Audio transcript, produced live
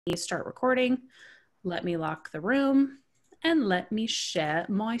start recording. Let me lock the room and let me share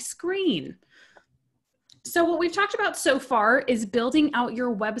my screen. So what we've talked about so far is building out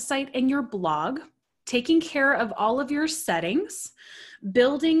your website and your blog, taking care of all of your settings,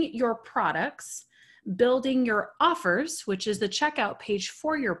 building your products, building your offers, which is the checkout page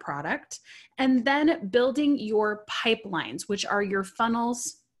for your product, and then building your pipelines, which are your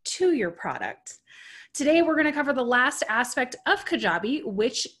funnels to your product. Today, we're going to cover the last aspect of Kajabi,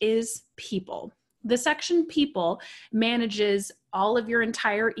 which is people. The section people manages all of your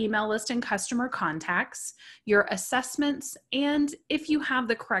entire email list and customer contacts, your assessments, and if you have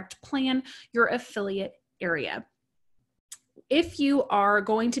the correct plan, your affiliate area. If you are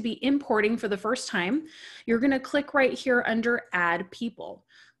going to be importing for the first time, you're going to click right here under Add People.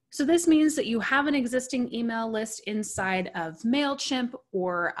 So this means that you have an existing email list inside of MailChimp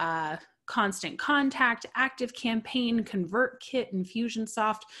or Constant Contact, ActiveCampaign, ConvertKit,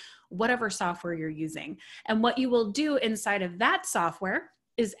 Infusionsoft, whatever software you're using. And what you will do inside of that software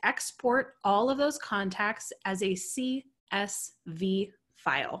is export all of those contacts as a CSV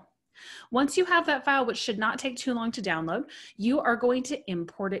file. Once you have that file, which should not take too long to download, you are going to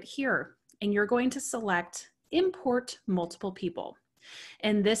import it here, and you're going to select Import Multiple People.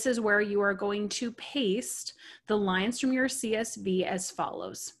 And this is where you are going to paste the lines from your CSV as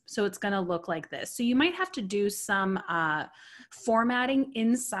follows. So it's going to look like this. So you might have to do some formatting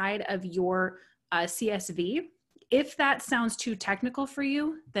inside of your CSV. If that sounds too technical for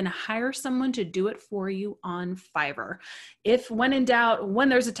you, then hire someone to do it for you on Fiverr. If when in doubt, when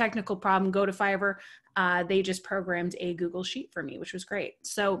there's a technical problem, go to Fiverr. They just programmed a Google Sheet for me, which was great.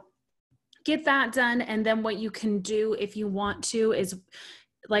 So get that done. And then what you can do if you want to is,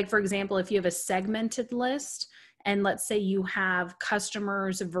 like, for example, if you have a segmented list, and let's say you have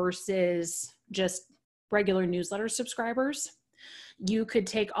customers versus just regular newsletter subscribers, you could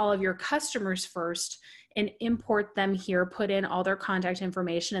take all of your customers first and import them here, put in all their contact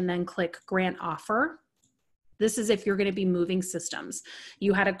information, and then click Grant Offer. This is if you're going to be moving systems.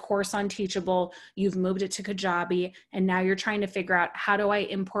 You had a course on Teachable, you've moved it to Kajabi, and now you're trying to figure out, how do I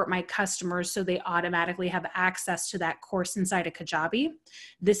import my customers so they automatically have access to that course inside of Kajabi?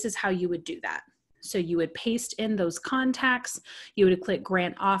 This is how you would do that. So you would paste in those contacts, you would click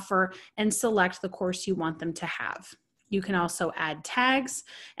Grant Offer, and select the course you want them to have. You can also add tags,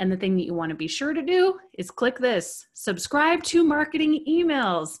 and the thing that you want to be sure to do is click this, subscribe to marketing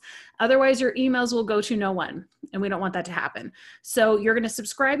emails. Otherwise, your emails will go to no one, and we don't want that to happen. So you're going to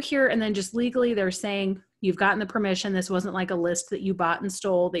subscribe here, and then just legally, they're saying you've gotten the permission. This wasn't like a list that you bought and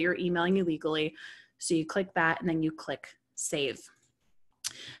stole that you're emailing illegally. So you click that, and then you click Save.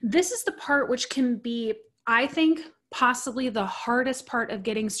 This is the part which can be, I think, possibly the hardest part of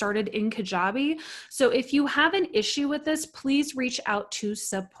getting started in Kajabi. So if you have an issue with this, please reach out to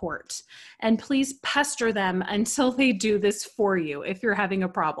support and please pester them until they do this for you if you're having a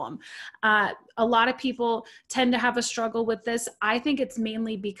problem. A lot of people tend to have a struggle with this. I think it's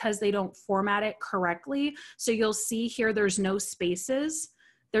mainly because they don't format it correctly. So you'll see here there's no spaces.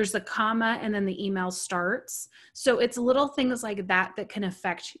 There's the comma and then the email starts. So it's little things like that that can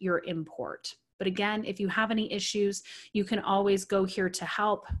affect your import. But again, if you have any issues, you can always go here to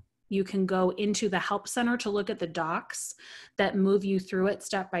help. You can go into the Help Center to look at the docs that move you through it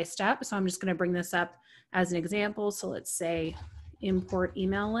step by step. So I'm just going to bring this up as an example. So let's say import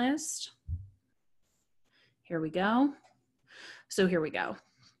email list. Here we go. So here we go.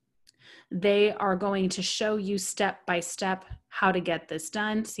 They are going to show you step by step how to get this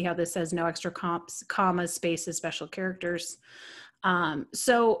done. See how this says no extra commas, spaces, special characters.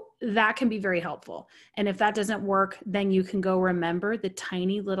 So that can be very helpful. And if that doesn't work, then you can go remember the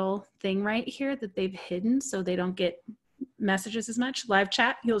tiny little thing right here that they've hidden so they don't get messages as much. Live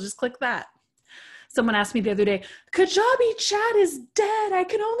chat, you'll just click that. Someone asked me the other day, Kajabi chat is dead. I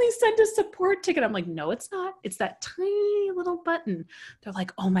can only send a support ticket. I'm like, no, it's not. It's that tiny little button. They're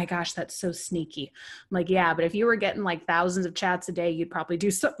like, oh my gosh, that's so sneaky. I'm like, yeah, but if you were getting like thousands of chats a day, you'd probably do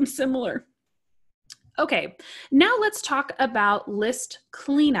something similar. Okay, now let's talk about list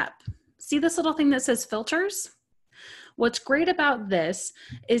cleanup. See this little thing that says filters? What's great about this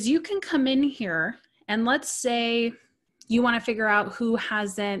is you can come in here and let's say you want to figure out who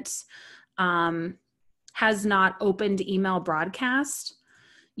has not opened email broadcast.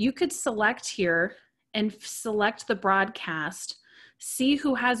 You could select here and select the broadcast, see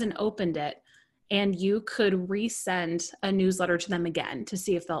who hasn't opened it, and you could resend a newsletter to them again to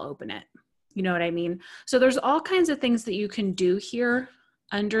see if they'll open it. You know what I mean? So there's all kinds of things that you can do here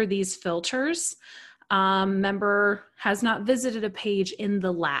under these filters. Member has not visited a page in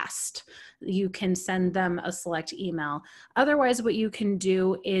the last. You can send them a select email. Otherwise, what you can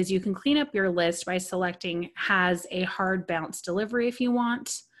do is you can clean up your list by selecting has a hard bounce delivery if you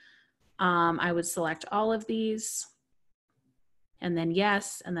want. I would select all of these and then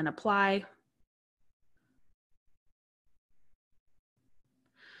yes, and then apply.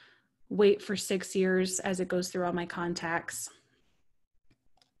 Wait for 6 years as it goes through all my contacts.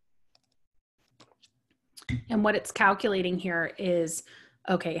 And what it's calculating here is,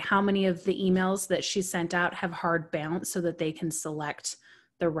 okay, how many of the emails that she sent out have hard bounce so that they can select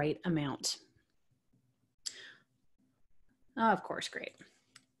the right amount. Oh, of course, great.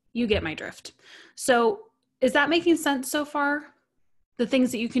 You get my drift. So is that making sense so far? The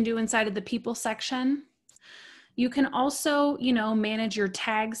things that you can do inside of the people section. You can also, manage your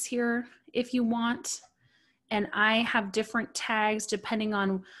tags here if you want. And I have different tags depending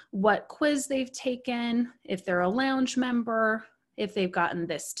on what quiz they've taken, if they're a lounge member, if they've gotten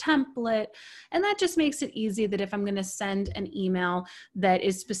this template. And that just makes it easy that if I'm going to send an email that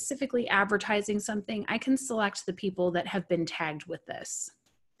is specifically advertising something, I can select the people that have been tagged with this.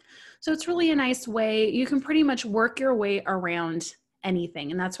 So it's really a nice way. You can pretty much work your way around anything.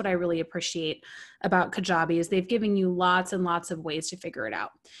 And that's what I really appreciate about Kajabi is they've given you lots and lots of ways to figure it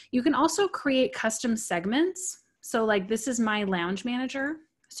out. You can also create custom segments. So like this is my lounge manager.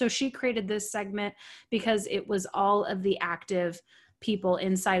 So she created this segment because it was all of the active people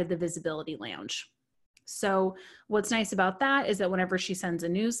inside of the visibility lounge. So what's nice about that is that whenever she sends a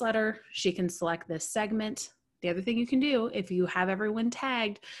newsletter, she can select this segment. The other thing you can do if you have everyone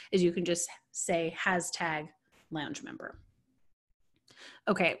tagged is you can just say has tag lounge member.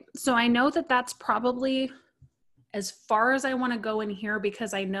 Okay, so I know that that's probably as far as I want to go in here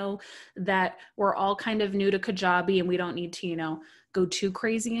because I know that we're all kind of new to Kajabi and we don't need to, go too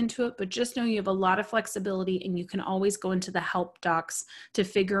crazy into it, but just know you have a lot of flexibility and you can always go into the help docs to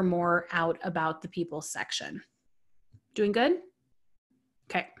figure more out about the people section. Doing good?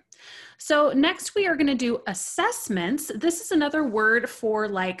 Okay. So next we are going to do assessments. This is another word for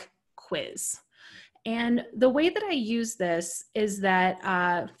like quiz. And the way that I use this is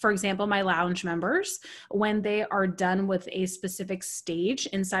that, for example, my lounge members, when they are done with a specific stage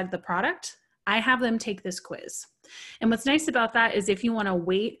inside of the product, I have them take this quiz. And what's nice about that is if you want to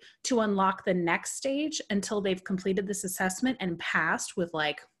wait to unlock the next stage until they've completed this assessment and passed with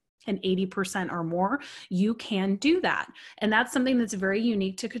like an 80% or more, you can do that. And that's something that's very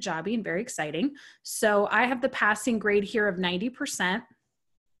unique to Kajabi and very exciting. So I have the passing grade here of 90%.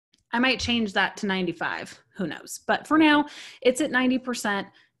 I might change that to 95, who knows? But for now, it's at 90%.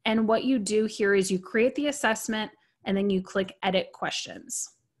 And what you do here is you create the assessment and then you click edit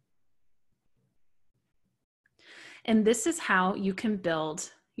questions. And this is how you can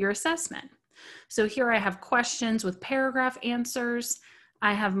build your assessment. So here I have questions with paragraph answers.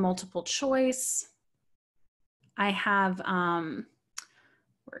 I have multiple choice. I have,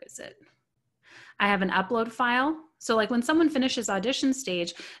 where is it? I have an upload file. So like when someone finishes audition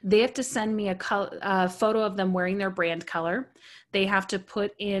stage, they have to send me a photo of them wearing their brand color. They have to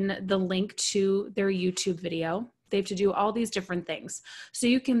put in the link to their YouTube video. They have to do all these different things. So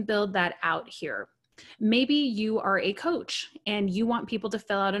you can build that out here. Maybe you are a coach and you want people to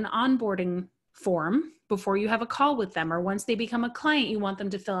fill out an onboarding form before you have a call with them, or once they become a client, you want them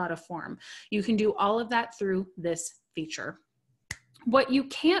to fill out a form. You can do all of that through this feature. What you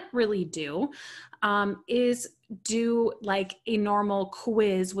can't really do is do like a normal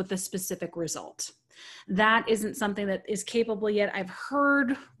quiz with a specific result. That isn't something that is capable yet. I've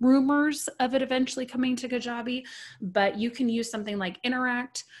heard rumors of it eventually coming to Kajabi, but you can use something like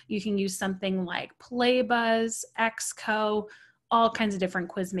Interact. You can use something like Playbuzz, Xco, all kinds of different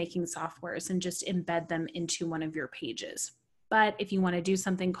quiz making softwares and just embed them into one of your pages. But if you want to do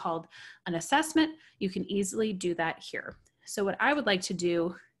something called an assessment, you can easily do that here. So what I would like to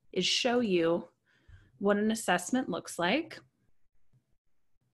do is show you what an assessment looks like.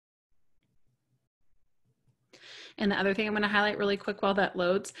 And the other thing I'm going to highlight really quick while that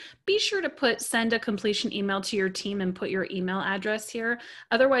loads, be sure to send a completion email to your team and put your email address here.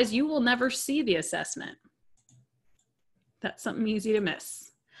 Otherwise, you will never see the assessment. That's something easy to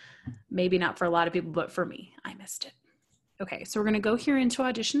miss. Maybe not for a lot of people, but for me, I missed it. Okay, so we're going to go here into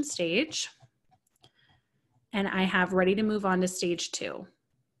audition stage. And I have ready to move on to stage 2.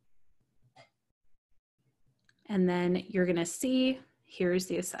 And then you're going to see, here's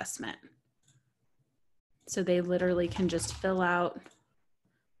the assessment. So they literally can just fill out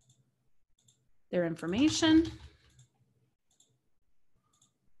their information.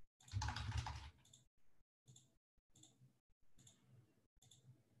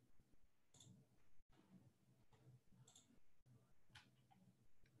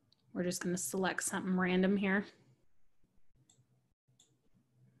 We're just going to select something random here.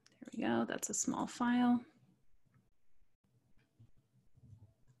 There we go. That's a small file.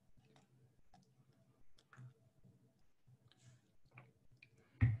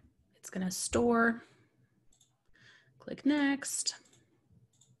 It's going to store. Click next.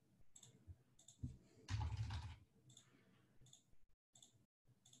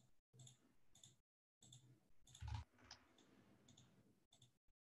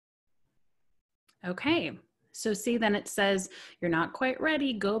 Okay, so see, then it says you're not quite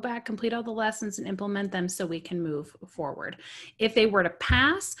ready. Go back, complete all the lessons and implement them so we can move forward. If they were to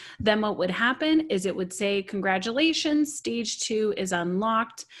pass, then what would happen is it would say, congratulations, stage 2 is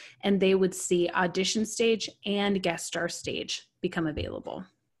unlocked, and they would see audition stage and guest star stage become available.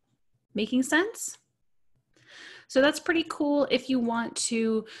 Making sense? So that's pretty cool if you want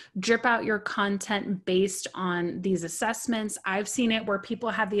to drip out your content based on these assessments. I've seen it where people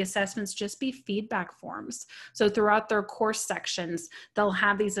have the assessments just be feedback forms. So throughout their course sections, they'll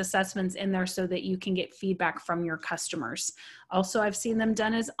have these assessments in there so that you can get feedback from your customers. Also, I've seen them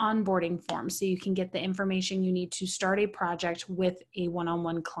done as onboarding forms so you can get the information you need to start a project with a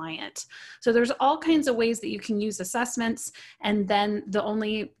one-on-one client. So there's all kinds of ways that you can use assessments, and then the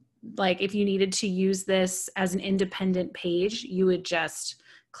only if you needed to use this as an independent page, you would just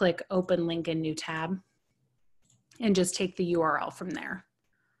click open link in new tab and just take the URL from there.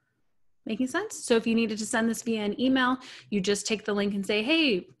 Making sense? So if you needed to send this via an email, you just take the link and say,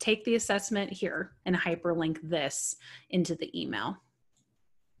 hey, take the assessment here and hyperlink this into the email.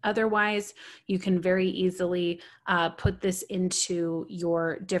 Otherwise, you can very easily put this into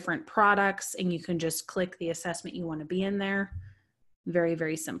your different products and you can just click the assessment you want to be in there. Very,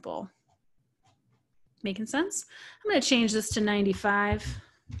 very simple. Making sense? I'm going to change this to 95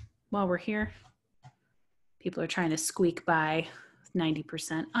 while we're here. People are trying to squeak by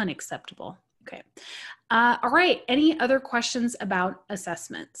 90%. Unacceptable. Okay. All right. Any other questions about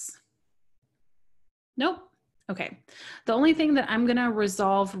assessments? Nope. Okay. The only thing that I'm going to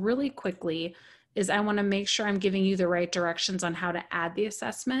resolve really quickly is I want to make sure I'm giving you the right directions on how to add the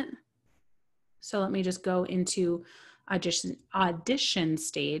assessment. So let me just go into audition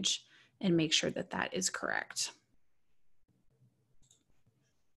stage and make sure that that is correct.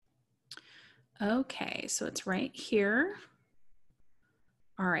 Okay, so it's right here.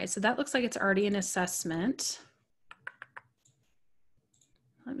 All right, so that looks like it's already an assessment.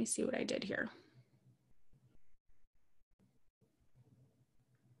 Let me see what I did here.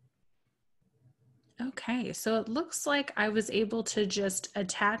 Okay, so it looks like I was able to just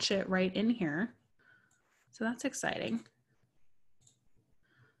attach it right in here. So that's exciting.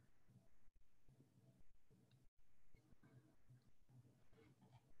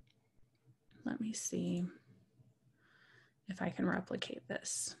 Let me see if I can replicate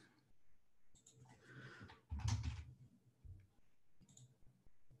this.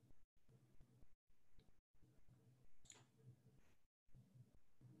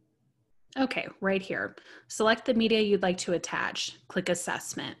 Okay, right here. Select the media you'd like to attach. Click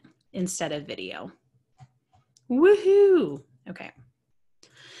assessment instead of video. Woohoo! Okay.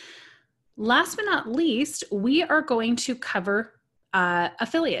 Last but not least, we are going to cover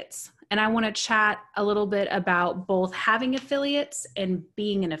affiliates. And I want to chat a little bit about both having affiliates and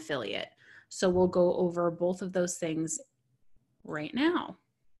being an affiliate. So we'll go over both of those things right now.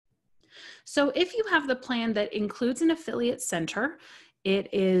 So if you have the plan that includes an affiliate center,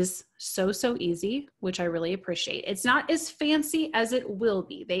 it is so easy, which I really appreciate. It's not as fancy as it will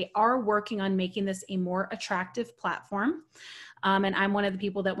be. They are working on making this a more attractive platform. And I'm one of the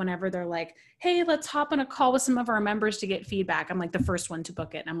people that whenever they're like, hey, let's hop on a call with some of our members to get feedback, I'm like the first one to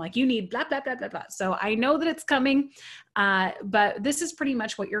book it. And I'm like, you need blah, blah, blah, blah, blah. So I know that it's coming, but this is pretty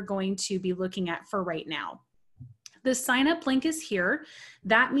much what you're going to be looking at for right now. The sign up link is here.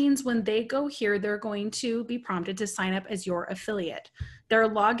 That means when they go here, they're going to be prompted to sign up as your affiliate. Their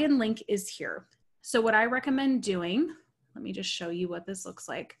login link is here. So what I recommend doing, let me just show you what this looks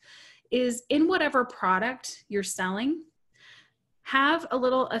like, is in whatever product you're selling, have a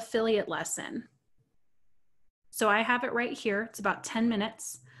little affiliate lesson. So I have it right here. It's about 10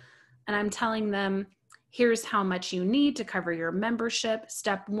 minutes. And I'm telling them, here's how much you need to cover your membership.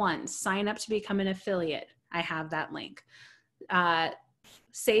 Step 1, sign up to become an affiliate. I have that link.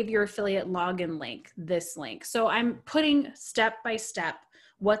 Save your affiliate login link, this link. So I'm putting step by step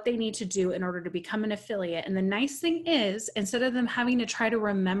what they need to do in order to become an affiliate. And the nice thing is, instead of them having to try to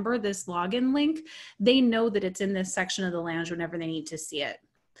remember this login link, they know that it's in this section of the lounge whenever they need to see it.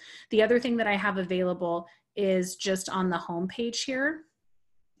 The other thing that I have available is just on the home page here.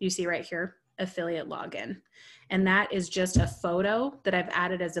 You see right here, affiliate login. And that is just a photo that I've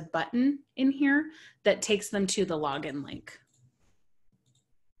added as a button in here that takes them to the login link.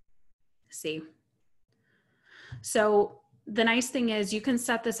 See? So the nice thing is you can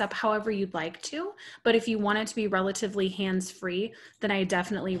set this up however you'd like to, but if you want it to be relatively hands-free, then I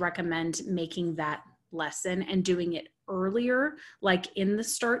definitely recommend making that lesson and doing it earlier, like in the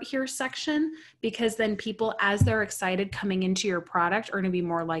start here section, because then people, as they're excited coming into your product, are going to be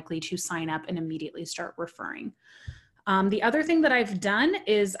more likely to sign up and immediately start referring. The other thing that I've done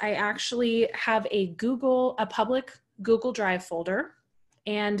is I actually have a public Google Drive folder,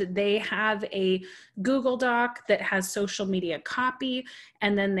 and they have a Google Doc that has social media copy,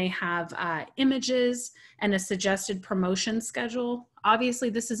 and then they have images and a suggested promotion schedule. Obviously,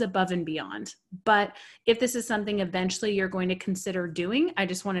 this is above and beyond, but if this is something eventually you're going to consider doing, I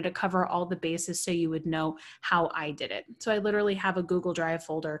just wanted to cover all the bases so you would know how I did it. So I literally have a Google Drive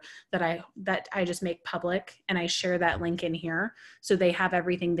folder that I just make public, and I share that link in here so they have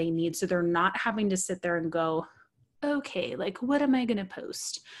everything they need. So they're not having to sit there and go, okay, like what am I going to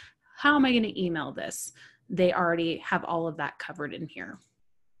post? How am I going to email this? They already have all of that covered in here.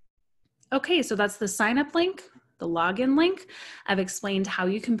 Okay, so that's the sign up link, the login link. I've explained how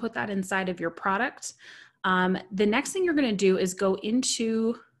you can put that inside of your product. The next thing you're going to do is go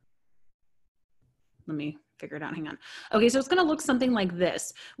into, let me figure it out, hang on. Okay, so it's going to look something like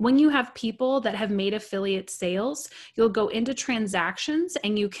this. When you have people that have made affiliate sales, you'll go into transactions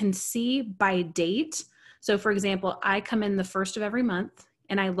and you can see by date. So for example, I come in the first of every month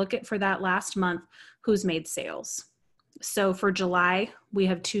and I look at for that last month who's made sales. So for July, we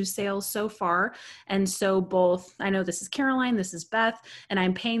have 2 sales so far. And so both, I know this is Caroline, this is Beth, and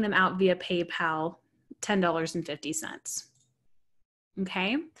I'm paying them out via PayPal, $10.50.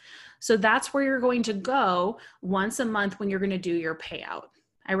 Okay. So that's where you're going to go once a month when you're going to do your payout.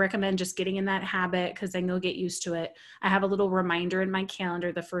 I recommend just getting in that habit because then you'll get used to it. I have a little reminder in my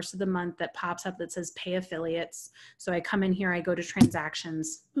calendar the first of the month that pops up that says pay affiliates. So I come in here, I go to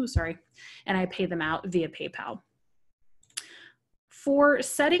transactions, and I pay them out via PayPal. For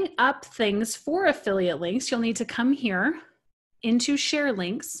setting up things for affiliate links, you'll need to come here into share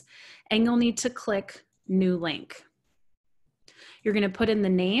links and you'll need to click new link. You're going to put in the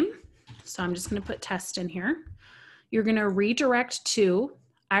name. So I'm just going to put test in here. You're going to redirect to,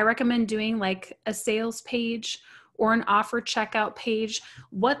 I recommend doing like a sales page or an offer checkout page.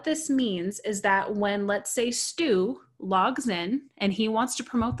 What this means is that when, let's say, Stu logs in and he wants to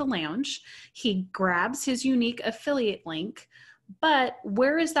promote the lounge, he grabs his unique affiliate link, but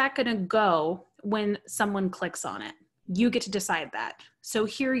where is that going to go when someone clicks on it? You get to decide that. So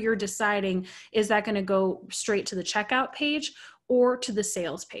here you're deciding, is that going to go straight to the checkout page or to the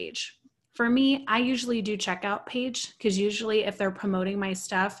sales page? For me, I usually do checkout page because usually if they're promoting my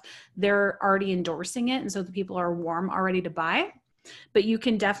stuff, they're already endorsing it. And so the people are warm already to buy, but you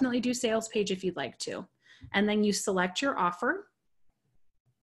can definitely do sales page if you'd like to. And then you select your offer.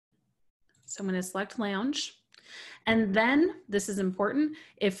 So I'm going to select lounge. And then this is important.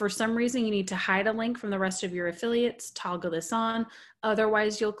 If for some reason you need to hide a link from the rest of your affiliates, toggle this on.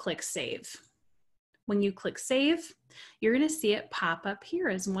 Otherwise you'll click save. When you click save, you're going to see it pop up here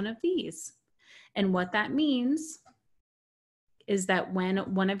as one of these. And what that means is that when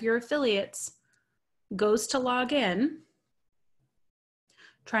one of your affiliates goes to log in,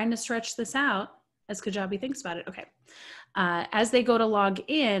 trying to stretch this out as Kajabi thinks about it. Okay. As they go to log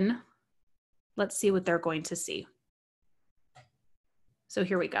in, let's see what they're going to see. So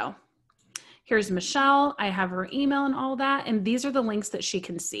here we go. Here's Michelle. I have her email and all that. And these are the links that she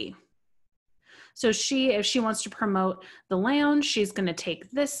can see. So if she wants to promote the lounge, she's going to take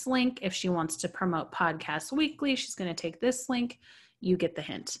this link. If she wants to promote Podcast Weekly, she's going to take this link. You get the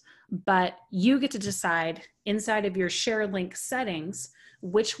hint. But you get to decide inside of your share link settings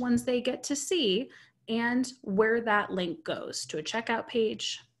which ones they get to see and where that link goes, to a checkout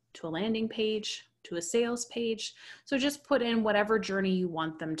page, to a landing page, to a sales page. So just put in whatever journey you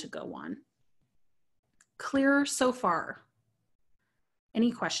want them to go on. Clear so far?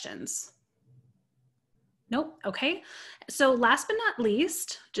 Any questions? Nope. Okay. So last but not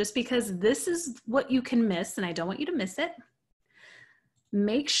least, just because this is what you can miss and I don't want you to miss it,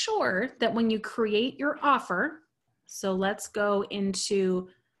 make sure that when you create your offer, so let's go into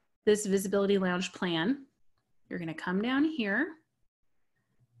this Visibility Lounge plan. You're going to come down here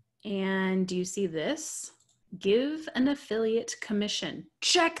and do you see this? Give an affiliate commission.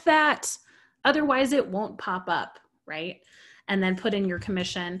 Check that. Otherwise it won't pop up, right? and then put in your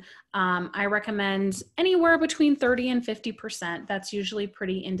commission. I recommend anywhere between 30 and 50%. That's usually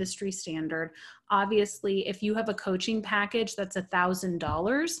pretty industry standard. Obviously, if you have a coaching package that's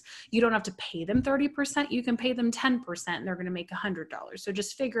 $1,000, you don't have to pay them 30%. You can pay them 10% and they're going to make $100. So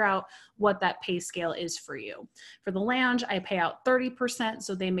just figure out what that pay scale is for you. For the lounge, I pay out 30%.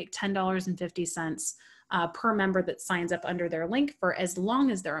 So they make $10.50 per member that signs up under their link for as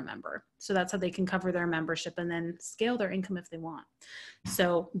long as they're a member. So that's how they can cover their membership and then scale their income if they want.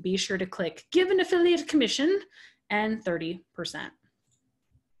 So be sure to click give an affiliate commission and 30%.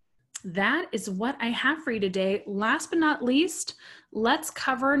 That is what I have for you today. Last but not least, let's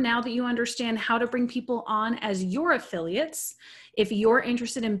cover, now that you understand how to bring people on as your affiliates, if you're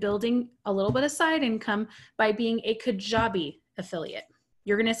interested in building a little bit of side income by being a Kajabi affiliate.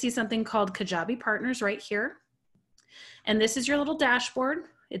 You're going to see something called Kajabi Partners right here. And this is your little dashboard.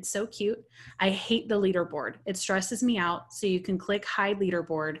 It's so cute. I hate the leaderboard. It stresses me out. So you can click hide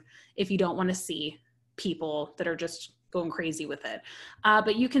leaderboard if you don't want to see people that are just going crazy with it.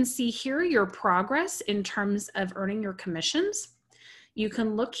 But you can see here your progress in terms of earning your commissions. You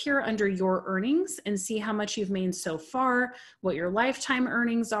can look here under your earnings and see how much you've made so far, what your lifetime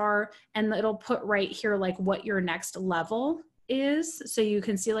earnings are, and it'll put right here like what your next level is. So you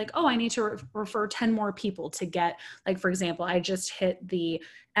can see like, oh, I need to refer 10 more people to get, like, for example, I just hit the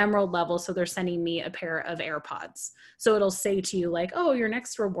emerald level. So they're sending me a pair of AirPods. So it'll say to you like, oh, your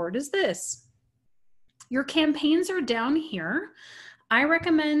next reward is this. Your campaigns are down here. I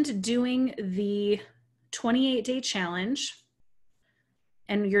recommend doing the 28-day challenge.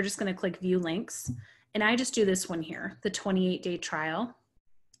 And you're just going to click view links. And I just do this one here, the 28-day trial.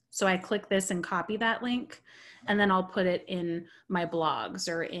 So I click this and copy that link, and then I'll put it in my blogs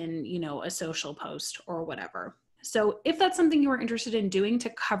or in, you know, a social post or whatever. So if that's something you are interested in doing to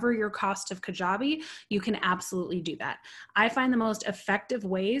cover your cost of Kajabi, you can absolutely do that. I find the most effective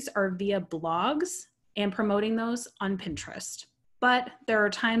ways are via blogs and promoting those on Pinterest. But there are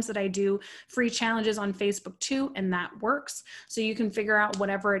times that I do free challenges on Facebook too, and that works. So you can figure out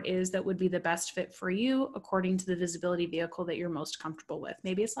whatever it is that would be the best fit for you according to the visibility vehicle that you're most comfortable with.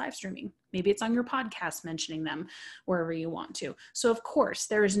 Maybe it's live streaming. Maybe it's on your podcast, mentioning them wherever you want to. So of course,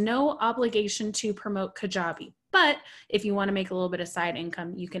 there is no obligation to promote Kajabi, but if you want to make a little bit of side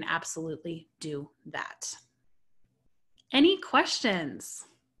income, you can absolutely do that. Any questions?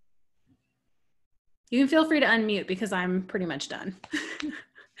 You can feel free to unmute because I'm pretty much done.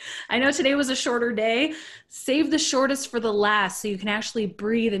 I know today was a shorter day. Save the shortest for the last so you can actually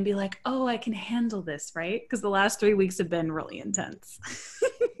breathe and be like, oh, I can handle this, right? Because the last 3 weeks have been really intense.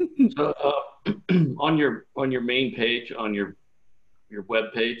 So on your main page, on your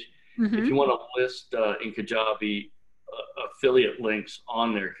web page, if you want to list in Kajabi affiliate links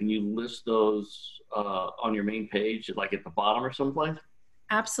on there, can you list those on your main page, like at the bottom or someplace?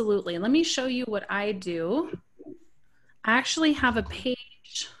 Absolutely. Let me show you what I do. I actually have a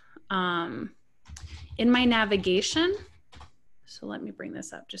page in my navigation. So let me bring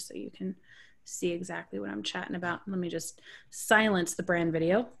this up just so you can see exactly what I'm chatting about. Let me just silence the brand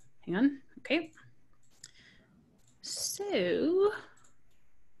video. Hang on. Okay. So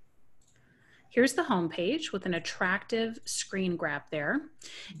here's the home page with an attractive screen grab there.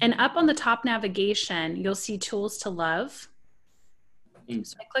 And up on the top navigation, you'll see tools to love.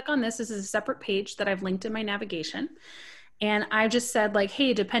 So I click on this. This is a separate page that I've linked in my navigation. And I just said like,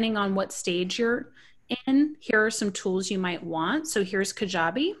 hey, depending on what stage you're in, here are some tools you might want. So here's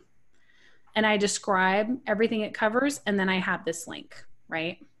Kajabi. And I describe everything it covers. And then I have this link,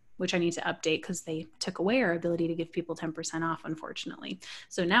 right? Which I need to update because they took away our ability to give people 10% off, unfortunately.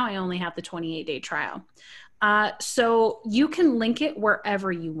 So now I only have the 28-day trial. So you can link it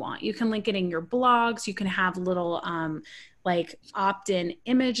wherever you want. You can link it in your blogs. You can have little like opt-in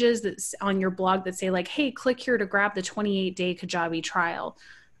images that's on your blog that say like, hey, click here to grab the 28-day Kajabi trial.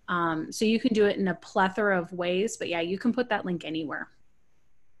 So you can do it in a plethora of ways, but yeah, you can put that link anywhere.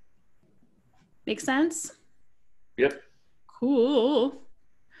 Make sense? Yep. Cool.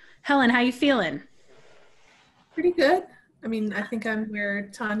 Helen, how you feeling? Pretty good. I mean, I think I'm where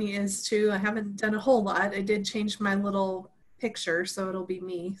Tanya is too. I haven't done a whole lot. I did change my little picture, so it'll be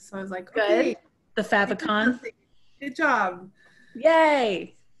me. So I was like, good. Okay, the favicon. Good job.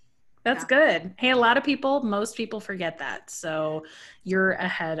 Yay. That's good. Hey, a lot of people, most people forget that. So you're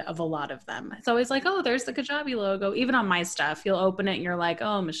ahead of a lot of them. It's always like, oh, there's the Kajabi logo. Even on my stuff, you'll open it and you're like,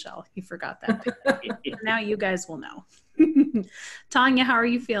 oh, Michelle, you forgot that. Now you guys will know. Tanya, how are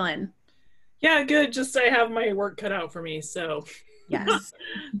you feeling? Yeah, good. Just I have my work cut out for me. So yes.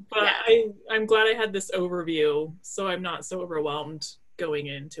 But yeah. I'm glad I had this overview so I'm not so overwhelmed going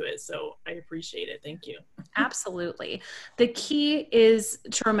into it. So I appreciate it. Thank you. Absolutely. The key is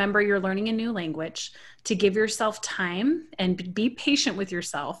to remember you're learning a new language, to give yourself time and be patient with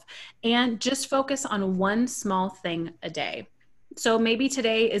yourself, and just focus on one small thing a day. So maybe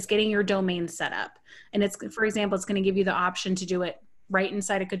today is getting your domain set up. And it's, for example, it's going to give you the option to do it right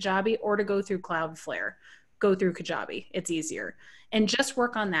inside of Kajabi or to go through Cloudflare. Go through Kajabi. It's easier. And just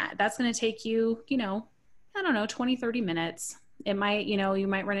work on that. That's going to take you, I don't know, 20, 30 minutes. It might, you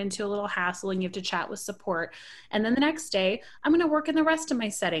might run into a little hassle and you have to chat with support. And then the next day, I'm going to work in the rest of my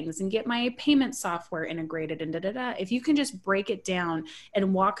settings and get my payment software integrated and If you can just break it down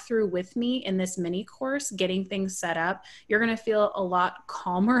and walk through with me in this mini course, getting things set up, you're going to feel a lot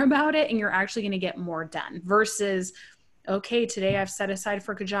calmer about it and you're actually going to get more done versus, okay, today I've set aside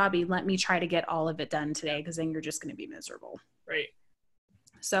for Kajabi. Let me try to get all of it done today because then you're just going to be miserable. Right.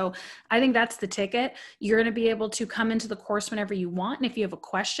 So I think that's the ticket. You're going to be able to come into the course whenever you want. And if you have a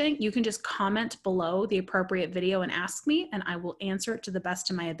question, you can just comment below the appropriate video and ask me, and I will answer it to the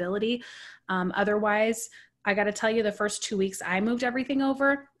best of my ability. Otherwise, I got to tell you, the first 2 weeks I moved everything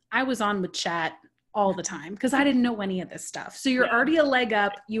over, I was on with chat all the time because I didn't know any of this stuff. So you're already a leg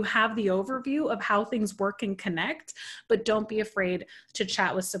up. You have the overview of how things work and connect, but don't be afraid to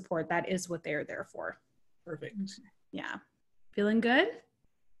chat with support. That is what they're there for. Perfect. Yeah. Feeling good?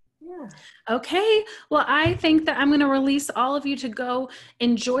 Yeah. Okay. Well, I think that I'm going to release all of you to go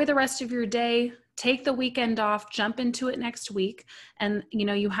enjoy the rest of your day. Take the weekend off, jump into it next week. And,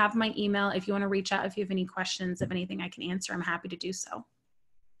 you have my email. If you want to reach out, if you have any questions, if anything I can answer, I'm happy to do so.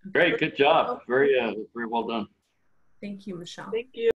 Great. Good job. Very well done. Thank you, Michelle. Thank you.